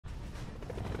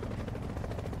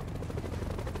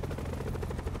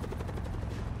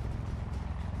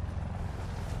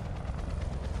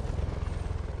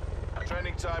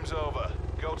Training time's over.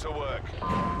 Go to work.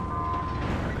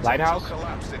 Lighthouse?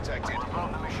 Collapse detected.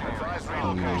 Advise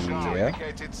relocation to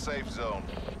indicated safe zone.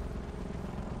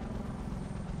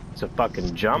 It's a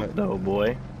fucking jump though,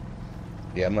 boy.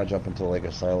 Yeah, I'm not jumping to Lake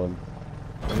Asylum.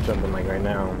 I'm jumping like right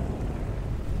now.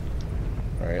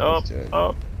 Alright, Up, let's do it.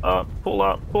 up, up, pull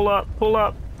up, pull up, pull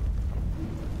up.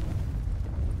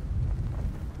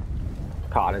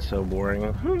 God, it's so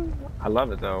boring. I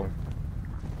love it though.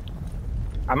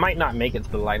 I might not make it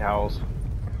to the lighthouse.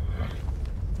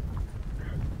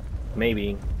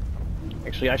 Maybe.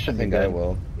 Actually, I should I think be good. I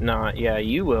will. Nah, yeah,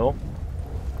 you will.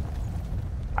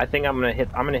 I think I'm gonna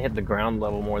hit the ground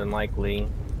level more than likely.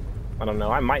 I don't know.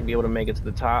 I might be able to make it to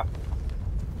the top.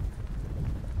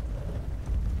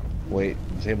 Wait,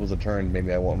 the tables are turned.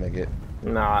 Maybe I won't make it.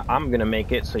 Nah, I'm gonna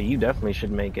make it, so you definitely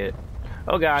should make it.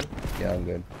 Oh god. Yeah, I'm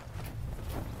good.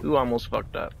 Ooh, almost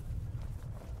fucked up.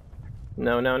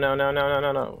 No, no, no, no, no, no,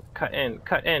 no, no. Cut in,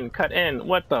 cut in, cut in.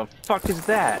 What the fuck is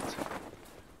that?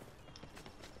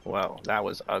 Well, that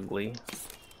was ugly.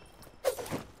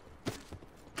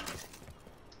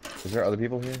 Is there other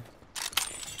people here?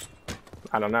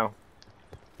 I don't know.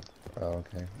 Oh,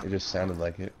 okay. It just sounded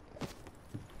like it.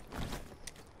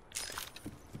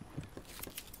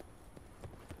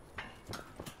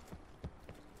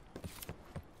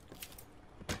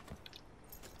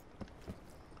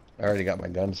 I already got my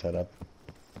gun set up.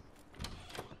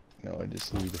 No, I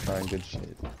just need to find good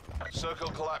shit. Circle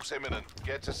collapse imminent.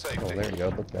 Get to safety. Oh, there you go,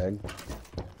 book bag.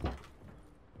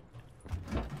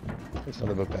 There's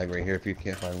another book bag right here if you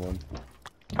can't find one.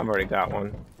 I've already got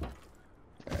one.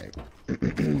 Alright.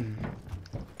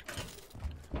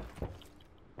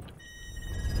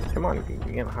 Come on,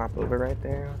 you gonna hop over right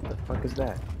there? What the fuck is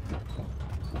that?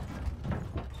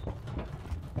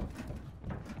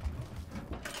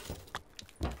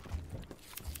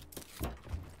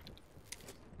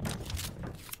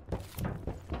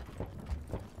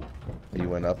 You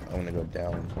went up, I want to go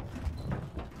down.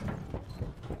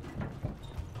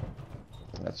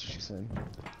 That's what she said.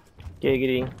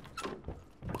 Giggity.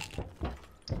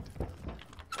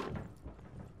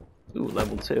 Ooh,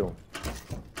 level 2.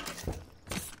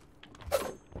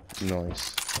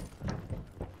 Nice.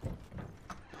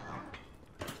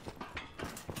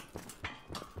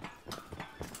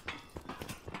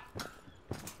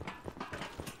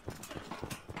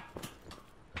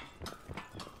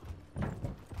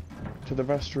 To the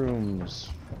restrooms.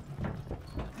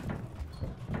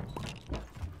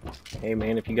 Hey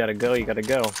man, if you gotta go, you gotta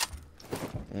go.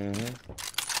 Mm-hmm.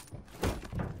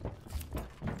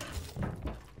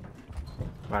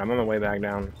 Alright, I'm on the way back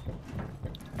down.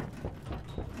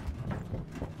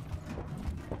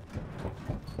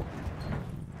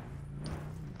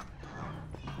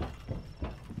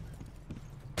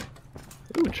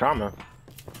 Ooh, trauma.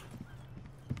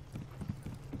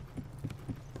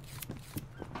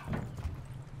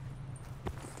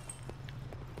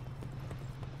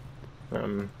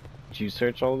 Did you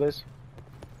search all of this?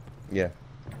 Yeah,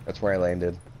 that's where I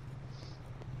landed.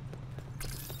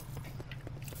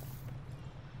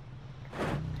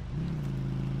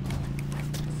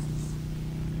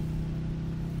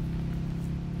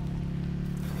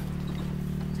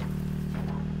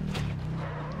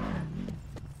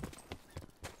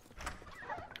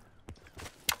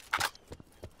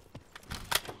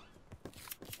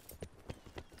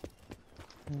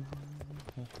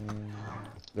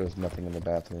 There's nothing in the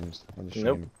bathrooms. What a shame.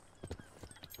 Nope.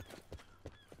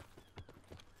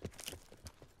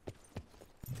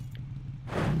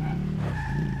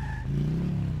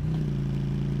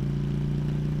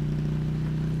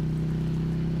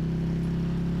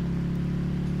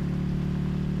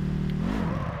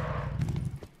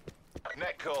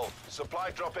 Net call.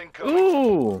 Supply drop incoming.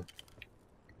 Ooh.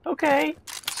 Okay.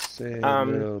 Say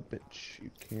little bitch, you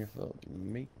can't help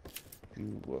me.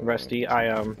 Rusty,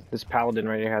 this paladin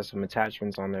right here has some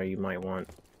attachments on there you might want.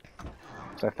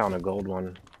 So I found a gold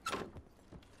one.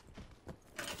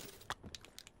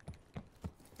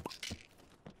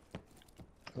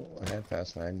 Oh, I have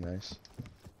fast mag, nice.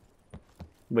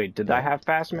 Wait, did Yeah, I have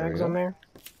fast there we mags go. on there?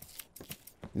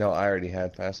 No, I already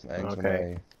had fast mags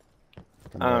Okay.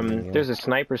 when I There's a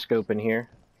sniper scope in here.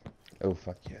 Oh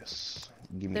fuck yes.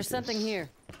 Give me There's something this. here.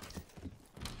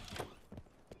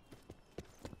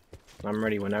 I'm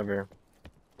ready whenever.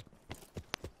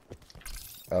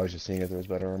 I was just seeing if there was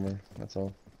better armor, that's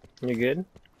all. You good?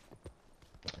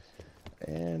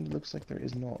 And looks like there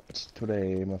is not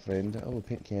today, my friend. Oh, a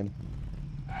paint can.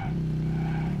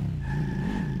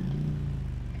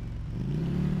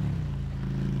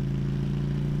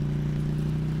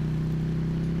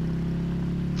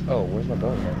 Oh, where's my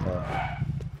bow?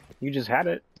 You just had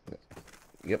it.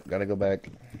 Yep, gotta go back.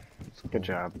 Good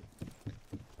job.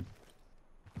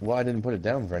 Well, I didn't put it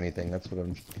down for anything. That's what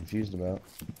I'm confused about.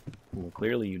 Well,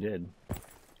 clearly you did.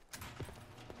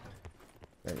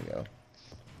 There we go.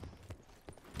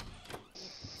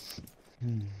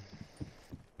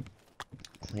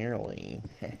 Clearly.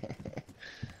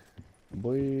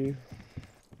 Boy.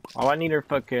 All I need are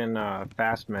fucking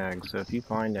fast mags, so if you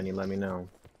find any, let me know.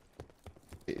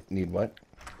 Need what?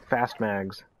 Fast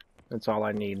mags. That's all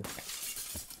I need.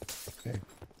 Okay.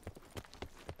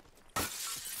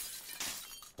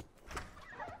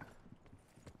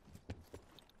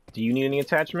 Do you need any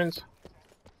attachments?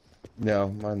 No,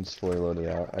 mine's fully loaded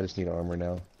out. I just need armor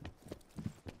now.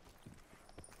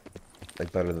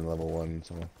 Like better than level 1,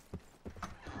 so.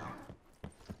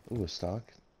 Ooh, a stock.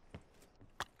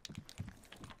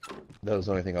 That was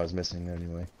the only thing I was missing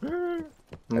anyway. Well,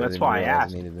 that's why I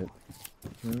asked. I needed it.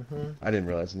 Mm-hmm. I didn't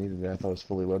realize I needed it. I thought it was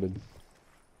fully loaded.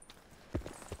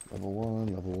 Level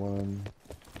 1, level 1.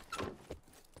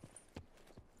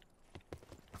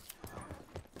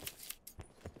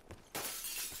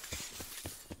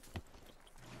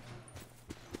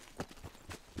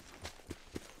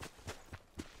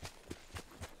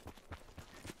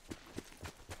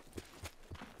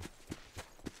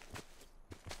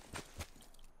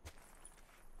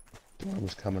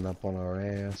 Storm's coming up on our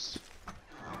ass.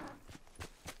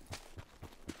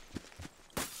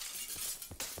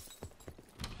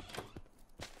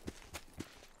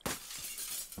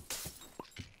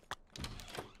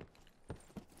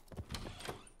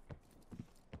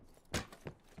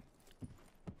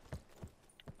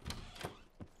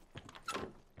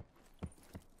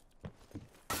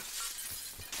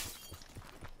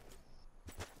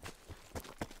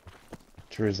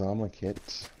 Trizama kit.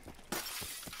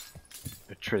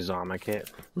 A Trizama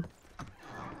kit.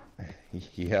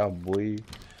 Yeah, boy.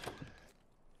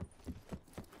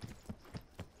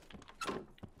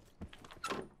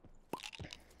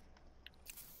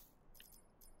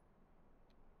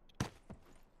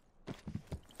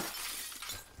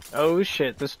 Oh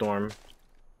shit, the storm.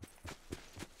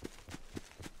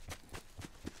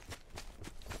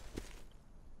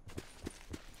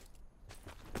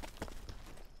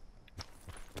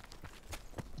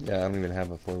 Yeah, I don't even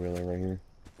have a 4-wheeler right here.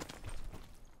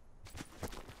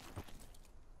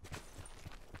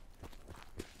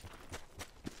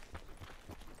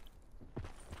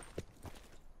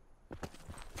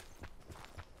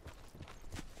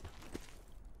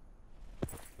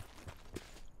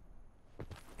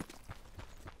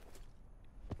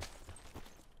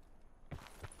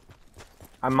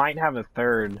 I might have a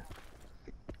third.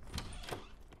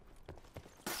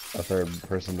 A third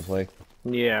person to play.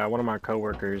 Yeah, one of my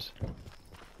coworkers.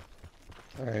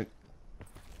 All right.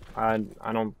 I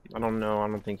don't know. I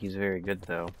don't think he's very good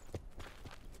though.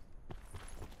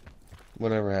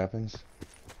 Whatever happens.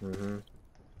 Mm-hmm.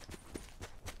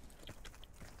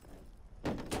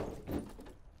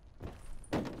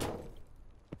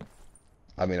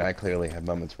 I mean, I clearly have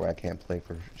moments where I can't play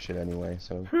for shit anyway,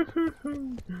 so.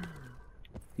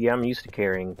 Yeah, I'm used to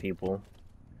carrying people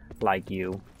like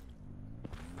you.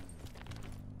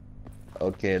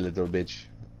 Okay, little bitch.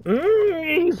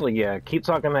 He's like, yeah, keep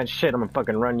talking that shit. I'm gonna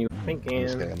fucking run you. I'm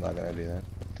just kidding. I'm not gonna do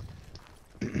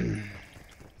that.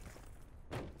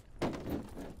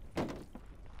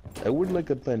 I would like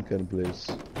a pumpkin,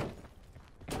 please.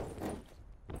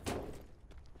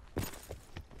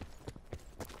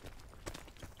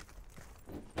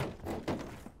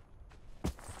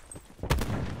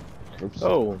 Oops.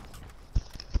 Oh.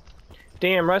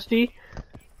 Damn, Rusty.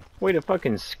 Way to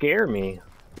fucking scare me.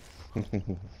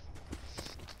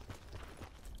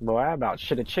 Boy, I about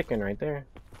shit a chicken right there.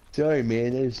 Sorry,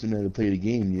 man. I just don't know how to play the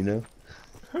game, you know?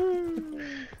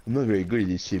 I'm not very good at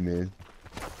this shit, man.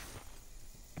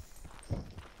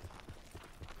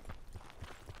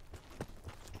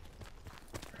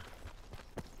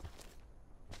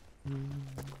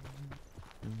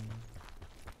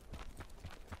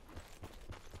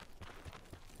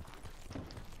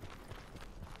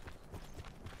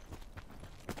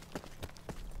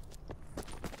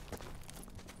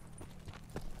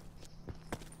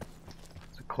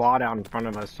 Clawed out in front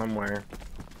of us somewhere.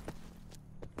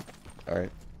 Alright.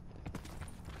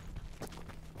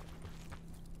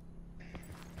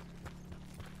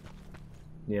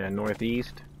 Yeah,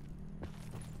 northeast.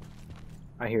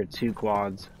 I hear 2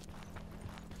 quads.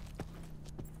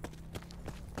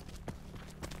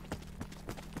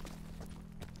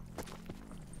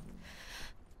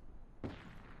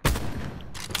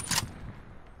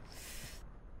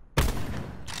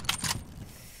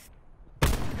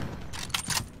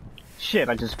 Shit,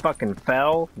 I just fucking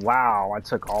fell. Wow, I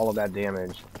took all of that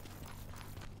damage.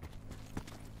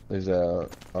 There's a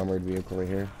armored vehicle right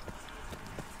here.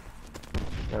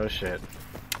 Oh shit.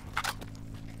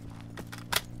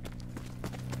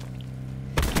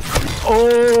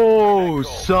 Oh,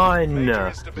 son!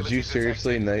 Did you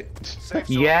seriously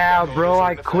Yeah, bro,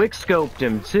 I quick scoped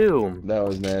him too. That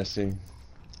was nasty.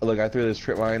 Look, I threw this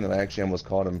trip mine and I actually almost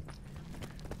caught him.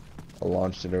 I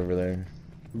launched it over there.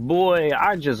 Boy,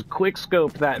 I just quick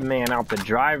scoped that man out the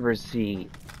driver's seat.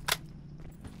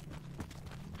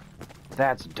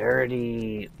 That's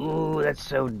dirty. Ooh, that's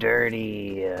so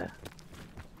dirty.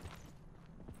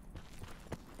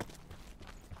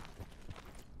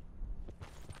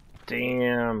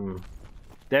 Damn.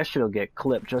 That shit'll get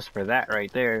clipped just for that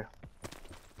right there.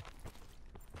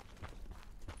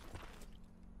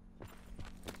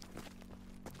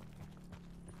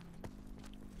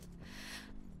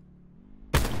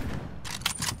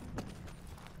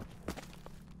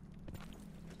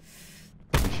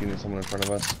 Shooting someone in front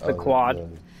of us. The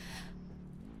quad.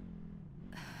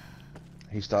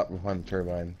 He stopped behind the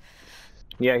turbine.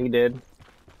 Yeah, he did.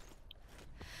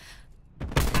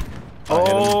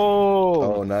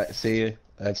 Oh, nice. See,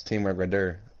 that's teamwork right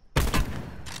there.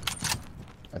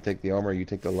 I take the armor, you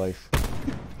take the life.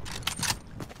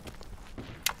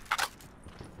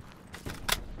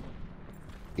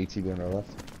 ATV on our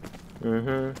left.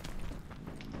 Mm-hmm.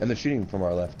 And they're shooting from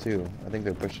our left too. I think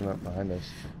they're pushing up behind us.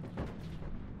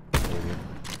 Maybe.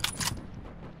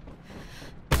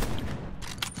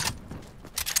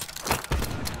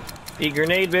 Eat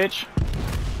grenade, bitch.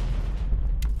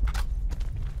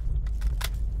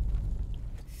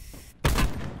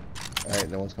 Alright,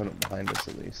 no one's coming up behind us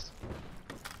at least.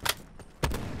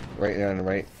 Right there on the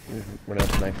right. We're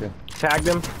not knife you. Tagged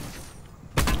him.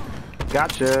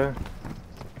 Gotcha.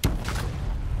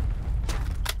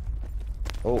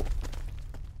 Oh.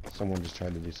 Someone just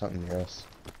tried to do something near us.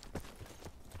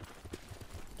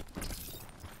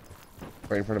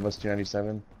 Right in front of us,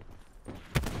 297.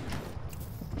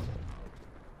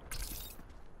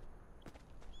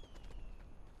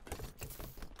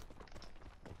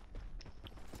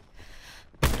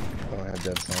 Oh, I have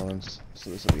dead silence, so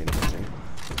this will be interesting.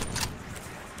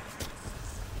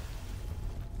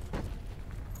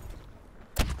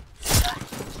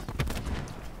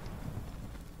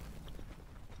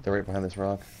 They're right behind this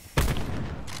rock.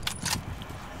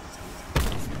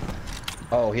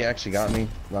 Oh, he actually got me.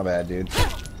 My bad, dude.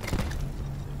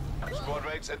 Squad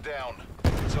rates are down.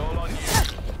 It's all on you.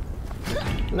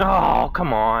 No,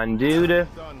 come on, dude. Done,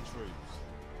 troops.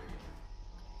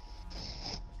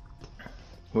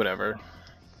 Whatever.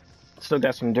 Still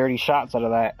got some dirty shots out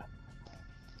of that.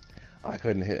 I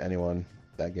couldn't hit anyone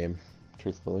that game,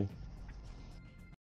 truthfully.